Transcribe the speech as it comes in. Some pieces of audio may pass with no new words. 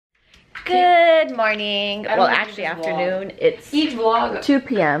Good morning. Well, actually afternoon. It's each vlog 2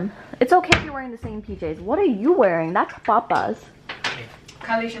 p.m. It's okay if you're wearing the same PJs. What are you wearing? That's Papa's.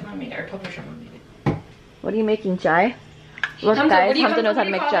 What are you making, chai? Look, Hamzah, guys, Hamzah knows how to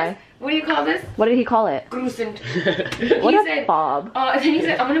make chai. What do you call this? What did he call it? Croissant. What a said, Bob. Then he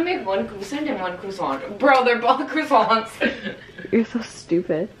said, I'm gonna make one croissant and one croissant. Bro, they're both croissants. You're so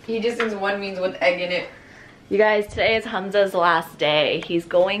stupid. He just thinks one means with egg in it. You guys, today is Hamzah's last day. He's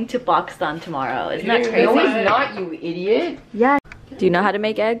going to Pakistan tomorrow. Isn't that crazy? No, he's not, you idiot. Yeah. Do you know how to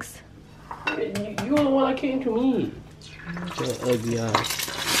make eggs? You are the one that came to me. Ugly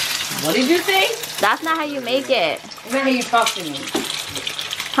ass. What did you say? That's not how you make it. That's not how you talk to me.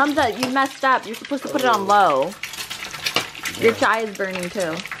 Hamzah, you messed up. You're supposed to put it on low. Your chai is burning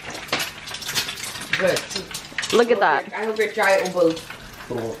too. Good. Look at that. I hope your chai will.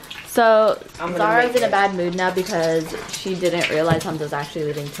 So, Zara's in a bad mood now because she didn't realize Hamzah's actually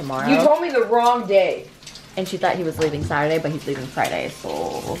leaving tomorrow. You told me the wrong day. And she thought he was leaving Saturday, but he's leaving Friday.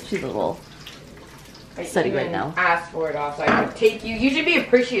 So, she's a little upsetting right now. Asked for it off so I could take you. You should be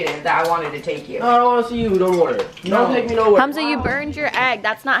appreciative that I wanted to take you. No, I don't want to see you. Don't worry. No. Don't take me nowhere. Hamzah, you burned your egg.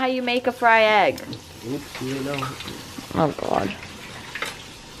 That's not how you make a fry egg. Oops, you know. Oh, God.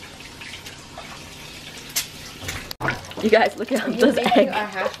 You guys, look at Hamzah's egg. A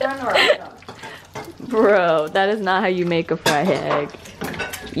hash brown or a Bro, that is not how you make a fry egg.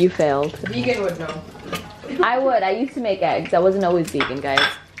 You failed. Vegan would know. I would. I used to make eggs. I wasn't always vegan, guys.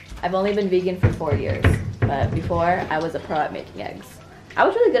 I've only been vegan for 4 years. But before, I was a pro at making eggs. I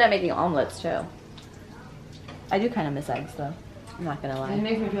was really good at making omelets, too. I do kind of miss eggs, though. I'm not gonna lie. It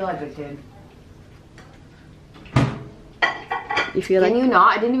makes me feel like a kid. You feel like... Can you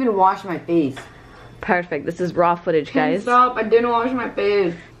not? I didn't even wash my face. Perfect. This is raw footage, guys. Stop. I didn't wash my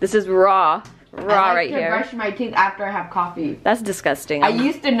face. This is raw. Raw right here. I brush my teeth after I have coffee. That's disgusting. I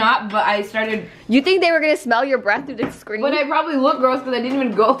used to not, but I started... You think they were gonna smell your breath through the screen? But I probably look gross because I didn't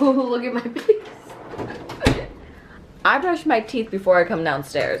even go look at my face. I brush my teeth before I come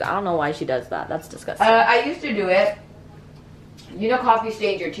downstairs. I don't know why she does that. That's disgusting. I used to do it. You know coffee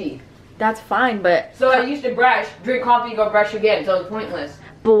stains your teeth. That's fine, but... So I used to brush, drink coffee, go brush again, so it's pointless.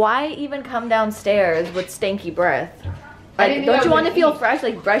 But why even come downstairs with stanky breath? Like, don't you want to feel fresh?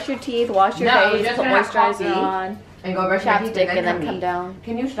 Like, brush your teeth, wash your face, put moisturizer on, and go brush your teeth and then come down.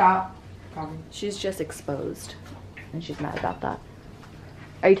 Can you stop talking? She's just exposed, and she's mad about that.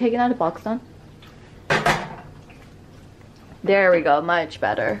 Are you taking out a box on? There we go. Much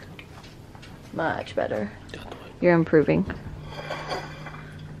better. Much better. You're improving.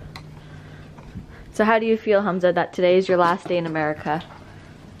 So how do you feel, Hamzah, that today is your last day in America?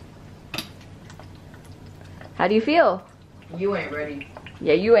 How do you feel? You ain't ready.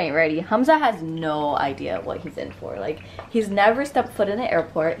 Yeah, you ain't ready. Hamzah has no idea what he's in for. Like, he's never stepped foot in an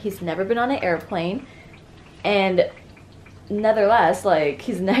airport. He's never been on an airplane. And nevertheless, like,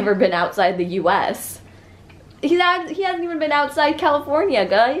 he's never been outside the US. He hasn't even been outside California,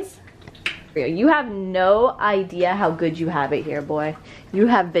 guys. You have no idea how good you have it here, boy. You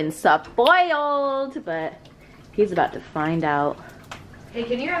have been spoiled, but he's about to find out. Hey,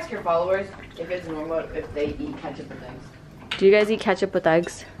 can you ask your followers if it's normal if they eat ketchup with eggs? Do you guys eat ketchup with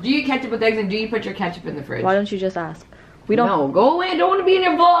eggs? Do you eat ketchup with eggs, and do you put your ketchup in the fridge? Why don't you just ask? We don't. No, go away. I don't want to be in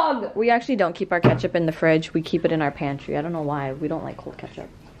your vlog. We actually don't keep our ketchup in the fridge. We keep it in our pantry. I don't know why. We don't like cold ketchup.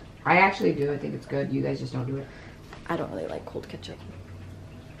 I actually do. I think it's good. You guys just don't do it. I don't really like cold ketchup.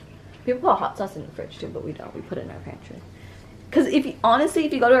 People put hot sauce in the fridge too, but we don't. We put it in our pantry. Because honestly,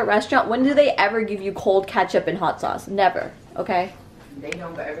 if you go to a restaurant, when do they ever give you cold ketchup and hot sauce? Never. Okay? They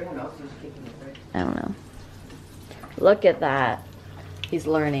don't, but everyone else is keeping the fridge. I don't know. Look at that. He's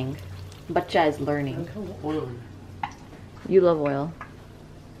learning. Bacha is learning. You love oil.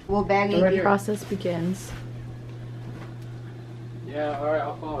 Well, baggy. The process begins. Yeah, alright,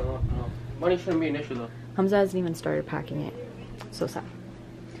 I'll follow it. No. Money shouldn't be an issue though. Hamzah hasn't even started packing it. So sad.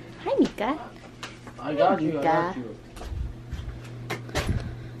 Hi, Mika. I got you, I got you.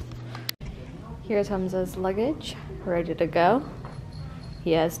 Here's Hamzah's luggage, ready to go.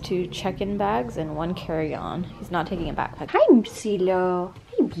 He has 2 check-in bags and 1 carry-on. He's not taking a backpack. Hi, Silo.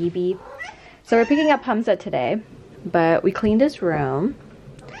 Hi, baby. So we're picking up Hamzah today, but we cleaned his room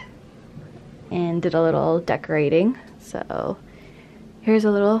and did a little decorating. So here's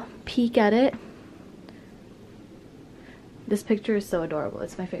a little peek at it. This picture is so adorable.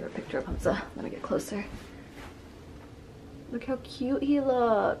 It's my favorite picture of Hamzah. Let me get closer. Look how cute he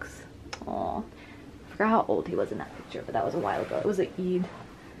looks. Aw. I forgot how old he was in that picture, but that was a while ago. It was at Eid.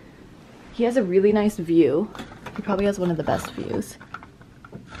 He has a really nice view. He probably has one of the best views.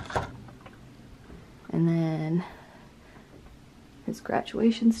 And then his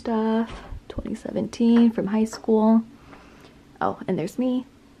graduation stuff, 2017 from high school. Oh, and there's me.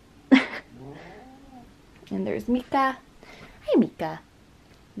 And there's Mika. Hi, Mika.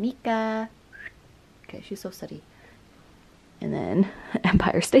 Mika. Okay, she's so steady. And then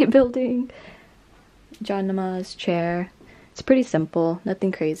Empire State Building. John Nama's chair. It's pretty simple,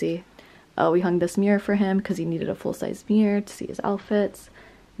 nothing crazy. We hung this mirror for him because he needed a full-size mirror to see his outfits.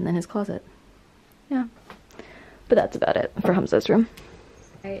 And then his closet. Yeah. But that's about it for Hamzah's room.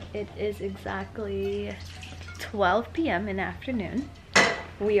 Alright, it is exactly 12 p.m. in the afternoon.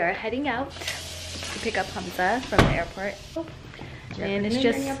 We are heading out to pick up Hamzah from the airport. And it's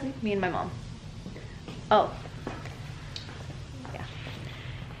just me and my mom. Oh. Yeah.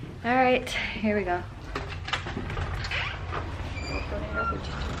 Alright, here we go.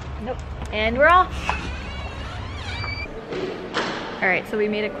 Nope. And we're off. Alright, so we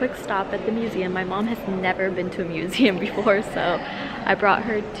made a quick stop at the museum. My mom has never been to a museum before, so I brought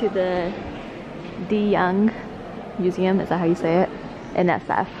her to the De Young Museum. Is that how you say it? In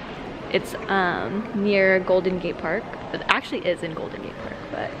SF. It's near Golden Gate Park. It actually is in Golden Gate Park,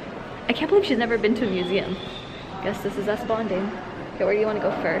 but I can't believe she's never been to a museum. Guess this is us bonding. Okay, where do you want to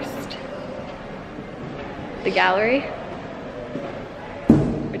go first? The gallery?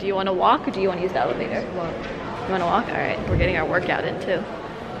 Or do you want to walk, or do you want to use the elevator? Walk. You want to walk? Alright, we're getting our workout in too.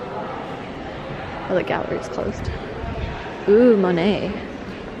 Oh, the gallery's closed. Ooh, Monet.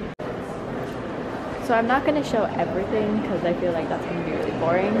 So I'm not going to show everything because I feel like that's going to be really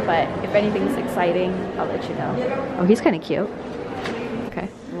boring, but if anything's exciting, I'll let you know. Oh, he's kind of cute. Okay.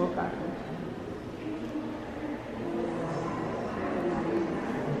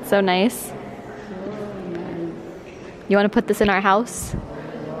 So nice. You want to put this in our house?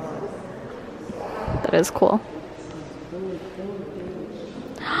 That is cool.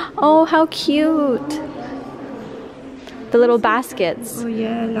 Oh, how cute. The little baskets. Oh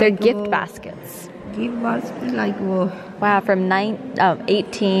yeah, like they're gift baskets. Gift basket like what? Wow, from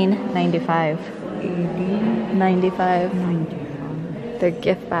 1895. 95. They're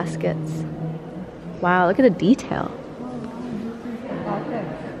gift baskets. Wow, look at the detail.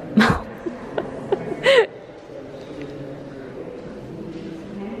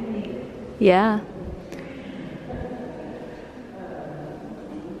 Yeah.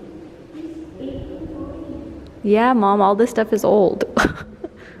 Yeah, Mom, all this stuff is old.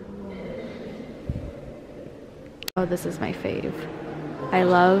 Oh, this is my fave. I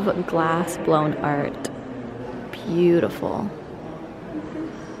love glass blown art. Beautiful.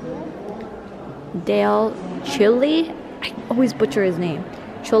 Dale Chili? I always butcher his name.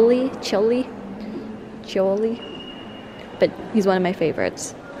 Chili? But he's one of my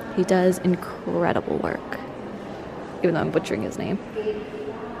favorites. He does incredible work. Even though I'm butchering his name.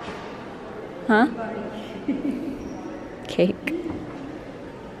 Huh? Cake.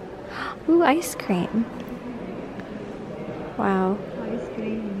 Ooh, ice cream. Wow. Ice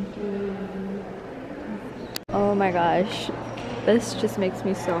cream. Oh my gosh. This just makes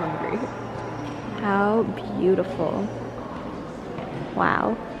me so hungry. How beautiful.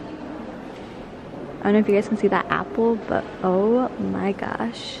 Wow. I don't know if you guys can see that apple, but oh my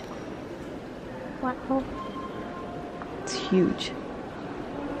gosh. Wow. It's huge.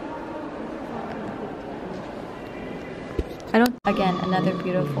 Again, another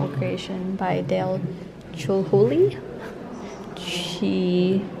beautiful creation by Dale Chulhuli.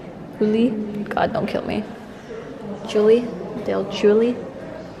 God, don't kill me. Dale Chuli.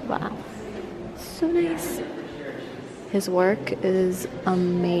 Wow. So nice. His work is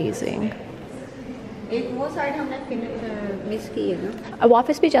amazing.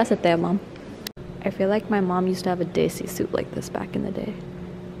 वापस भी जा सकते हैं, Mom. I feel like my mom used to have a desi suit like this back in the day.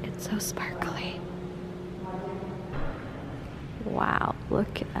 It's so sparkly. Wow,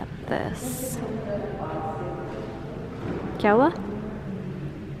 look at this. क्या हुआ?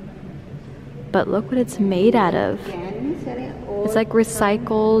 But look what it's made out of. It's like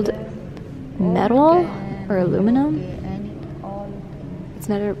recycled metal or aluminum. It's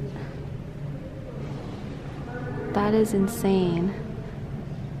not a... That is insane.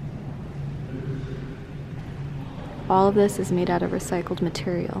 All of this is made out of recycled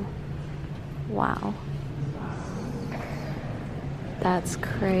material. Wow. That's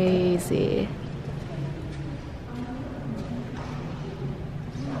crazy.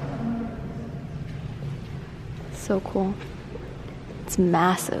 So cool. It's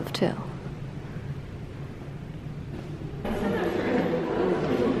massive too.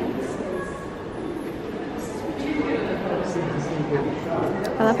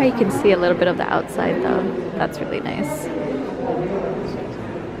 I love how you can see a little bit of the outside though. That's really nice.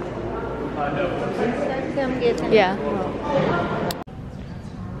 Yeah.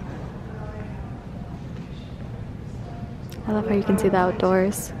 I love how you can see the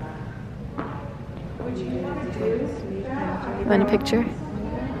outdoors. Want a picture?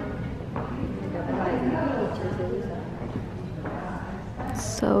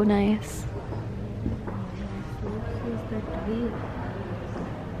 So nice.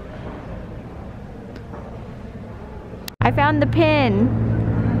 I found the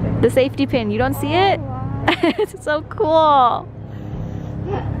pin. The safety pin. You don't see it? It's so cool.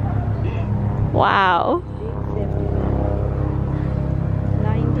 Wow.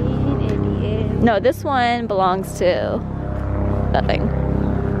 1988. No, this one belongs to nothing.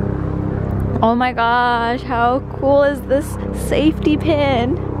 Oh my gosh, how cool is this safety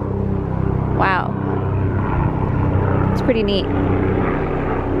pin? Wow. It's pretty neat.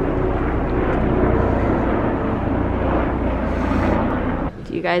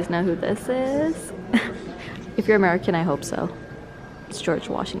 Do you guys know who this is? If you're American, I hope so. It's George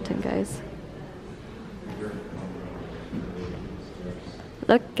Washington, guys.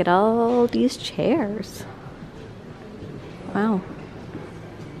 Look at all these chairs. Wow.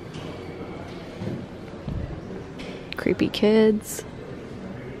 Creepy kids.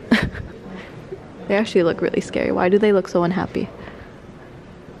 They actually look really scary. Why do they look so unhappy?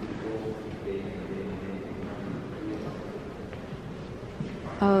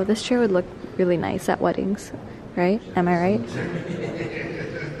 Oh, this chair would look really nice at weddings, right? Am I right?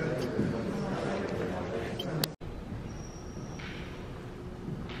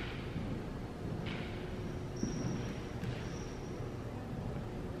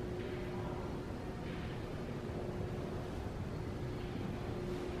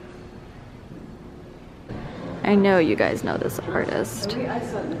 I know you guys know this artist.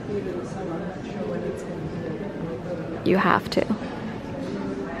 You have to.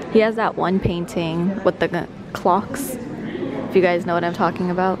 He has that one painting with the clocks. If you guys know what I'm talking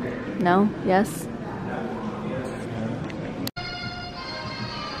about. No? Yes?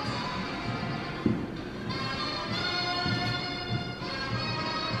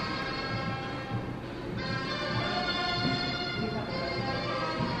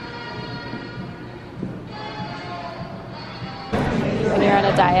 When you're on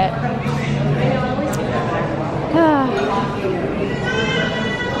a diet.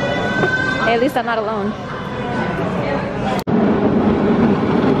 Hey, at least I'm not alone.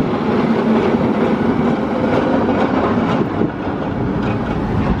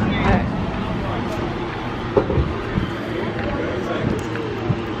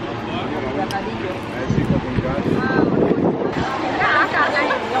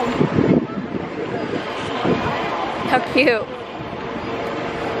 How cute.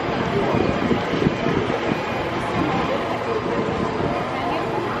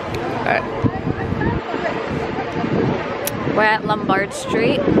 We're at Lombard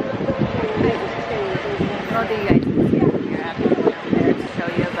Street. I'll do you guys here after there to show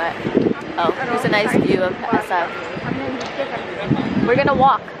you, but oh, here's a nice view of SF. We're gonna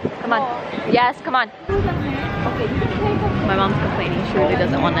walk. Come on. Yes, come on. My mom's complaining. She really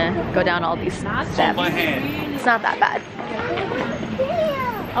doesn't want to go down all these steps. It's not that bad.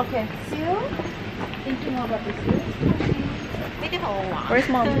 Okay. Where's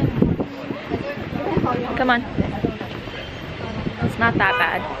mom? Come on. It's not that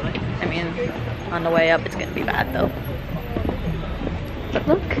bad. I mean, on the way up, it's gonna be bad though. But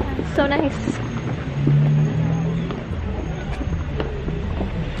look, it's so nice.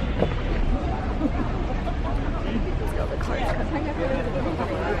 Let's go, the car's coming.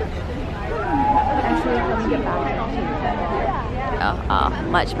 Actually, let me get back. Oh,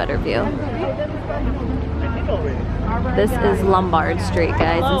 much better view. This is Lombard Street,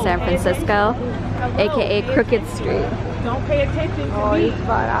 guys, in San Francisco, aka Crooked Street. Don't pay attention to me.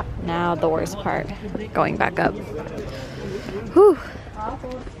 Now the worst part, going back up. Whew.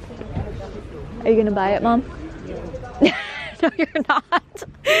 Are you gonna buy it, Mom? No, you're not.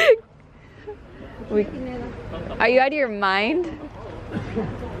 Are you out of your mind?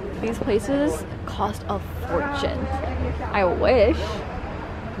 These places cost a fortune. I wish.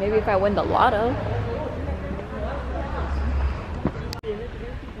 Maybe if I win the lotto.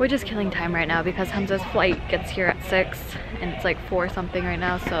 We're just killing time right now because Hamzah's flight gets here at 6 and it's like 4 something right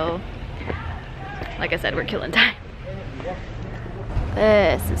now, so like I said, we're killing time.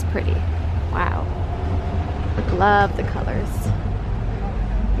 This is pretty. Wow. Love the colors.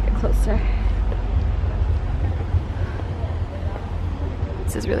 Get closer.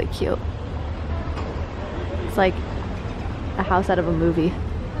 This is really cute. It's like a house out of a movie.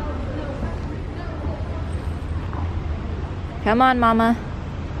 Come on, Mama.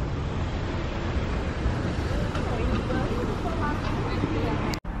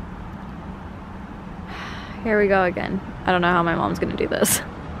 Here we go again. I don't know how my mom's gonna do this.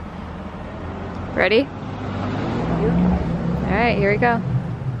 Ready? All right, here we go.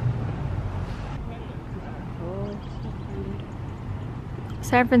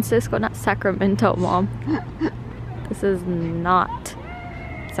 San Francisco, not Sacramento, Mom. This is not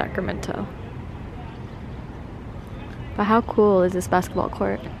Sacramento. But how cool is this basketball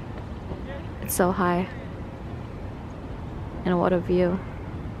court? It's so high. And what a view.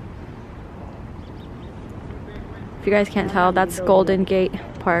 If you guys can't tell, that's Golden Gate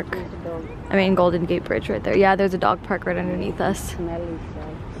Park. I mean Golden Gate Bridge right there. Yeah, there's a dog park right underneath us.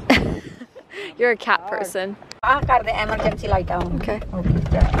 You're a cat person. Got the emergency light down. Okay.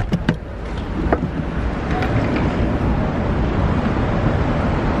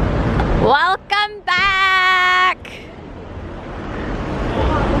 Welcome back!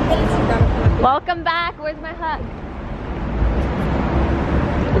 Welcome back! Where's my hug?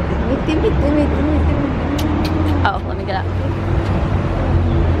 Oh, let me get up.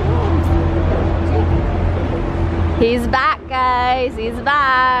 He's back, guys. He's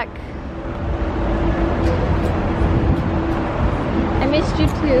back. I missed you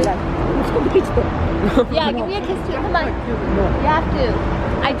too. Yeah, give me a kiss too. Come on. You have to.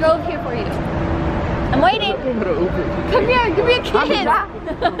 I drove here for you. I'm waiting. Come here, give me a kiss.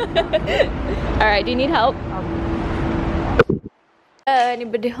 Alright, do you need help?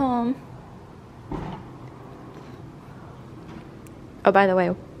 Anybody home? Oh, by the way,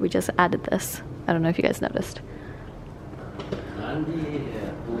 we just added this. I don't know if you guys noticed.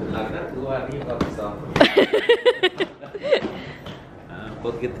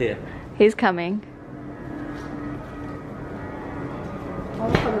 He's coming.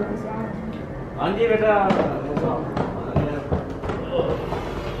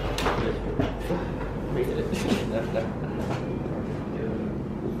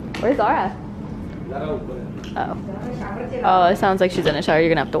 Where's Zara? Oh. Oh, it sounds like she's in a shower. You're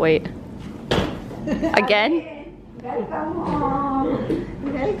gonna have to wait. Again? You gotta come home.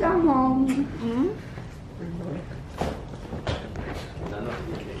 You gotta come home.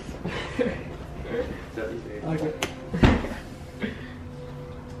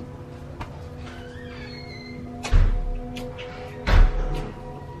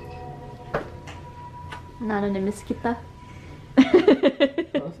 Nana na-miss kita.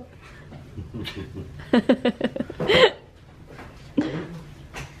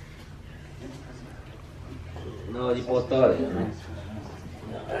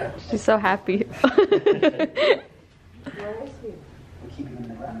 She's so happy.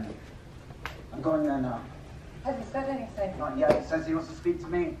 I'm going there now. Has he said anything? Not yet. He says he wants to speak to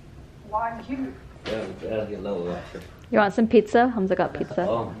me. Why you? You want some pizza? Hamzah got pizza.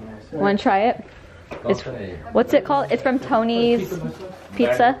 Oh. Want to try it? It's, what's it called? It's from Tony's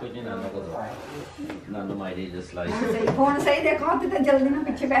Pizza. Just like phone सही देखो तो जल्दी में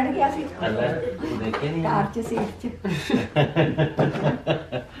पीछे बैठ गया सी car च seat च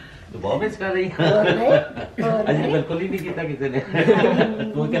तो बहुत मिस कर रही है अजी बिल्कुल ही नहीं किया किसी ने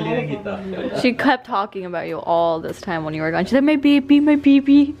तू कल ही नहीं किया She kept talking about you all this time when you were gone. She said, my baby, my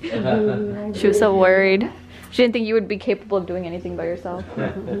baby. She was so worried. She didn't think you would be capable of doing anything by yourself.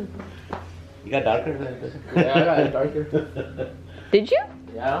 You got darker? Yeah, I got darker. Did you?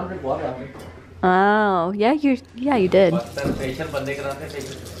 Yeah, I don't drink water. Oh, yeah, you did. Facial बंदे कराते हैं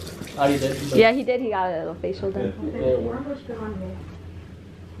Oh, you did? Yeah, he did. He got a little facial done.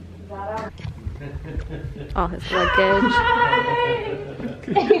 All his luggage.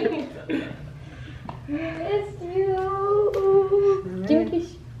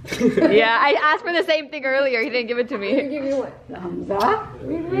 Yeah, I asked for the same thing earlier. He didn't give it to me. Hamzah,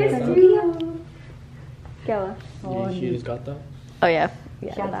 we missed you. She just got that? Oh yeah,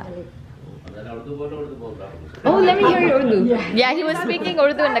 yeah. That. Oh, let me hear your Urdu. Yeah, he was speaking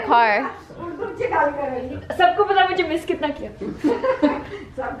Urdu in the car. सबको पता मुझे miss कितना किया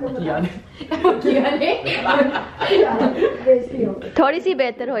थोड़ी सी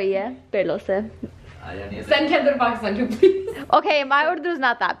बेहतर हुई है पहलों से. Send him to Pakistan too, please. Okay, my Urdu is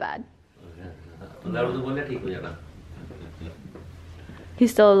not that bad.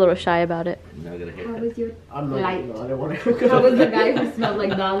 He's still a little shy about it. How was your I'm not, light? no, I don't want to How was the guy who smelled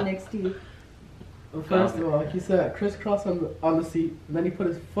like dal next to you? Well, first of all, he sat crisscross on the seat, and then he put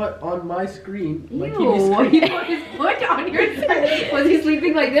his foot on my screen. Like Ew, he put his foot on your side. Was he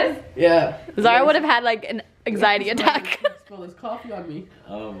sleeping like this? Yeah. Zara would have had like an anxiety attack. He spilled his coffee on me.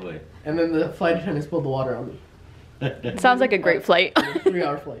 Oh boy. And then the flight attendant spilled the water on me. Sounds like a great flight.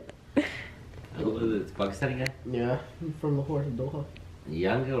 3-hour flight. It's Pakistani guy? Yeah, from the horse in Doha.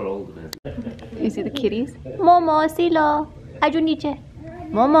 Young or old man? You see the kitties? Momo, Silo, Aju niche.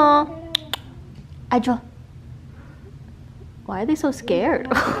 Momo, Aju. Why are they so scared?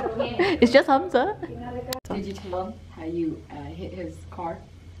 It's just Hamzah. Did you tell him how you hit his car?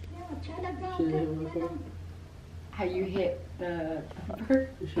 How you hit the bumper?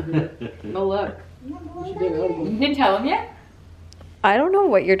 Oh look. You didn't tell him yet? I don't know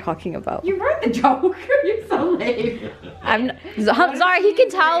what you're talking about. You wrote the joke. You're so lame. Sorry, he can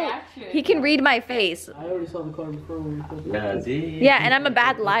tell. He can read my face. I already saw the car before. Yeah, see? Yeah, and I'm a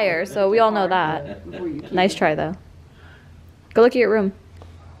bad liar, so we all know that. Nice try though. Go look at your room.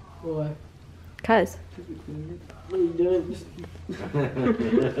 Why? Cuz. What are you doing?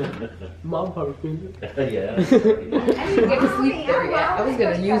 Mom probably cleaned it. Yeah. I didn't get to sleep there yet. I was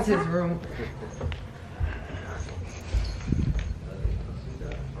gonna use his room.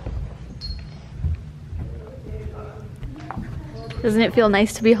 Doesn't it feel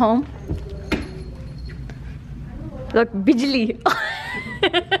nice to be home? Look, bijli.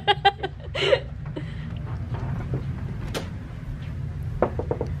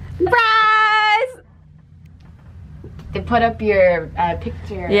 Surprise! They put up your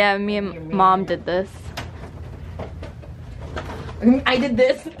picture. Yeah, me and mom did this. I did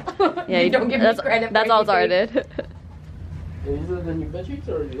this. Yeah, you don't give me credit. That's all Zara did. Is it the new bed sheets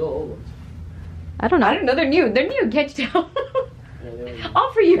or the old ones? I don't know. I don't know. They're new. They're new. Catch down.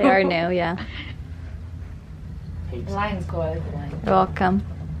 All for you. They are new, yeah. The lion's cool. I like the lion. You're welcome.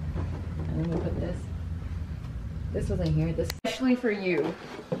 And then we put this. This wasn't here. This especially for you.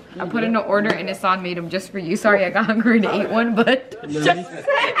 I put in an order and Hassan made them just for you. Sorry, I got hungry and ate one, but just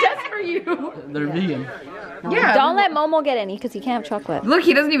for you. They're vegan. Yeah. Don't let Momo get any because he can't have chocolate. Look,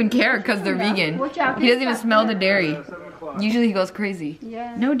 he doesn't even care because they're vegan. He doesn't even smell the dairy. Usually he goes crazy.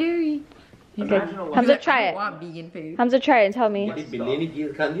 Yeah. No dairy. Okay. Hamzah, try I it. want vegan food. Hamzah, try it and tell me.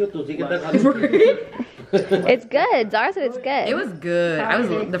 It's good. Zara said it's good. It was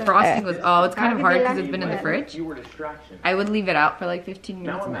good. The frosting was, it's kind of hard because it's been in the fridge. I would leave it out for like 15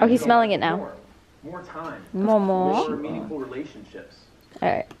 minutes. Oh, he's smelling it now. More time. Momo. More meaningful relationships.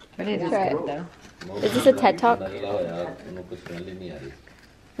 Alright. But it is Try it. good though. Is this a TED Talk?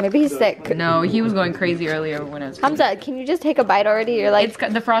 Maybe he's sick. No, he was going crazy earlier when I was. Hamzah, can you just take a bite already? You're like,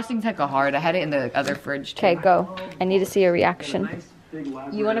 The frosting's hecka hard. I had it in the other fridge too. okay, go. I need to see your reaction.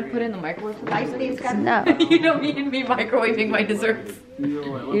 You want to put it in the microwave for 5 minutes? No. You don't need me microwaving my desserts.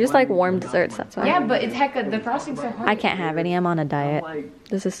 You just like warm desserts, that's why. Yeah, but it's hecka. The frosting's so hard. I can't have any. I'm on a diet.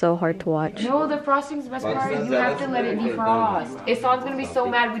 This is so hard to watch. No, the frosting's the best part. You have to let it defrost. Issan's gonna be so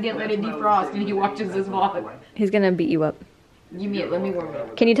mad we didn't let it defrost and he watches this vlog. He's gonna beat you up. Let me warm it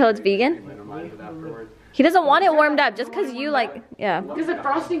up. Can you tell it's vegan? He doesn't want it warmed up just because you like, yeah. Because the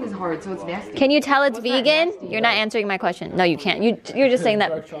frosting is hard, so it's nasty. Can you tell it's vegan? You're not answering my question. No, you can't. You're just saying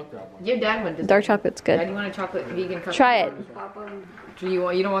that Your dad went to dark chocolate's Dad, good. you want a chocolate vegan custard? Try it. Do you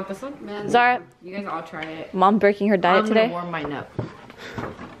don't want this one? Zara, You guys all try it. mom breaking her diet I'm gonna today. warm mine up.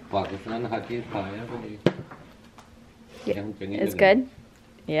 It's good?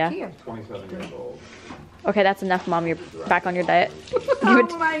 Yeah. Here. Okay, that's enough, mom. You're back on your diet.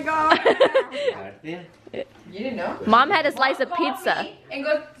 Oh my god. You didn't know? Mom had a slice of pizza. And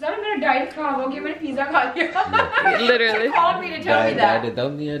goes, I'm gonna diet I'll give me a pizza. Literally. She called me to tell me that.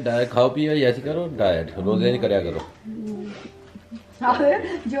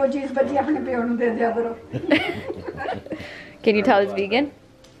 जो चीज बची अपने प्यो ਨੂੰ ਦੇ ਦਿਆ ਕਰੋ Can you tell it's vegan?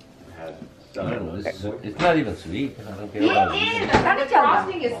 It's not even sweet. I don't care about it. The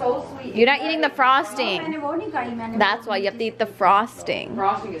frosting is so sweet. You're not eating the frosting. मैंने वो नहीं खाई मैंने That's why you have to eat the frosting.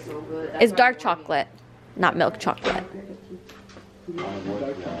 Frosting is so good. It's dark chocolate, not milk chocolate.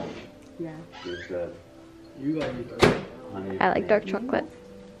 You gotta eat that. I like dark chocolate.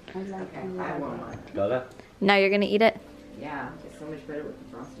 Dollar? Now you're gonna eat it? Yeah, it's so much better with the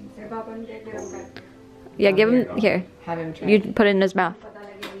frosting. पापा ने दे दिया Yeah, give him, here. Have him try. You put it in his mouth. पता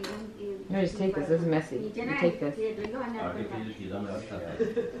लगे vegan No, just take this. This is messy. You take this.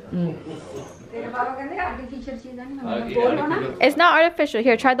 तेरे पापा कहते artificial चीज है ना बोलो ना It's not artificial.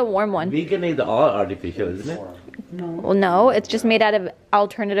 Here, try the warm one. Vegan is all artificial, isn't it? Well, no, it's just made out of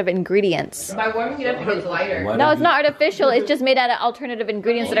alternative ingredients. By warming it up, it gets lighter. No, it's not artificial. It's just made out of alternative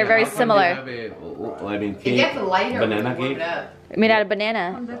ingredients that are very similar. I mean, It cake, gets lighter banana when you warm cake. it up. Made out of banana.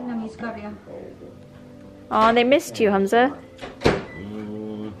 अंदर नमीज कर दिया Oh, they missed you, Hamzah.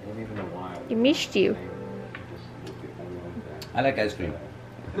 He missed you. I like ice cream.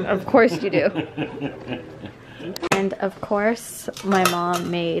 Of course you do. And of course, my mom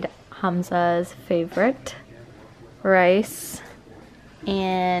made Hamzah's favorite rice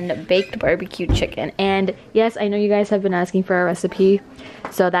and baked barbecue chicken. And yes, I know you guys have been asking for a recipe,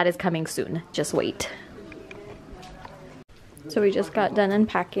 so that is coming soon. Just wait. So we just got done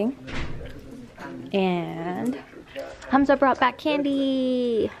unpacking, and Hamzah brought back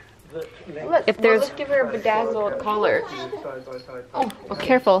candy. Look, If there's- let's give her a bedazzled collar. Oh,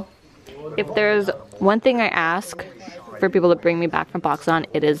 careful. If there's one thing I ask for people to bring me back from Pakistan,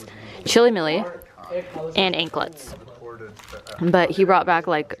 it is chili milli and anklets. But he brought back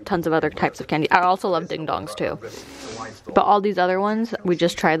like tons of other types of candy. I also love ding dongs too. But all these other ones, we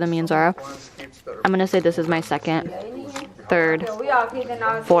just tried them, me and Zara. I'm gonna say this is my second, third,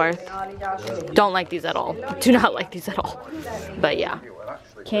 fourth. Don't like these at all. Do not like these at all. But yeah,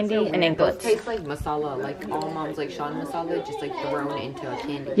 candy and anklets. Tastes like masala, like all mom's like Sean masala, just like thrown into a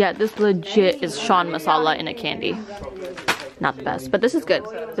candy. Yeah, this legit is Sean masala in a candy. Not the best, but this is good.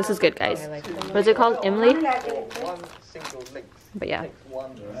 This is good, guys. What is it called? Imli? But yeah.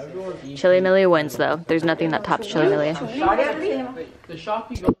 Chili milli wins though. There's nothing that tops chili milli. The shop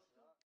you go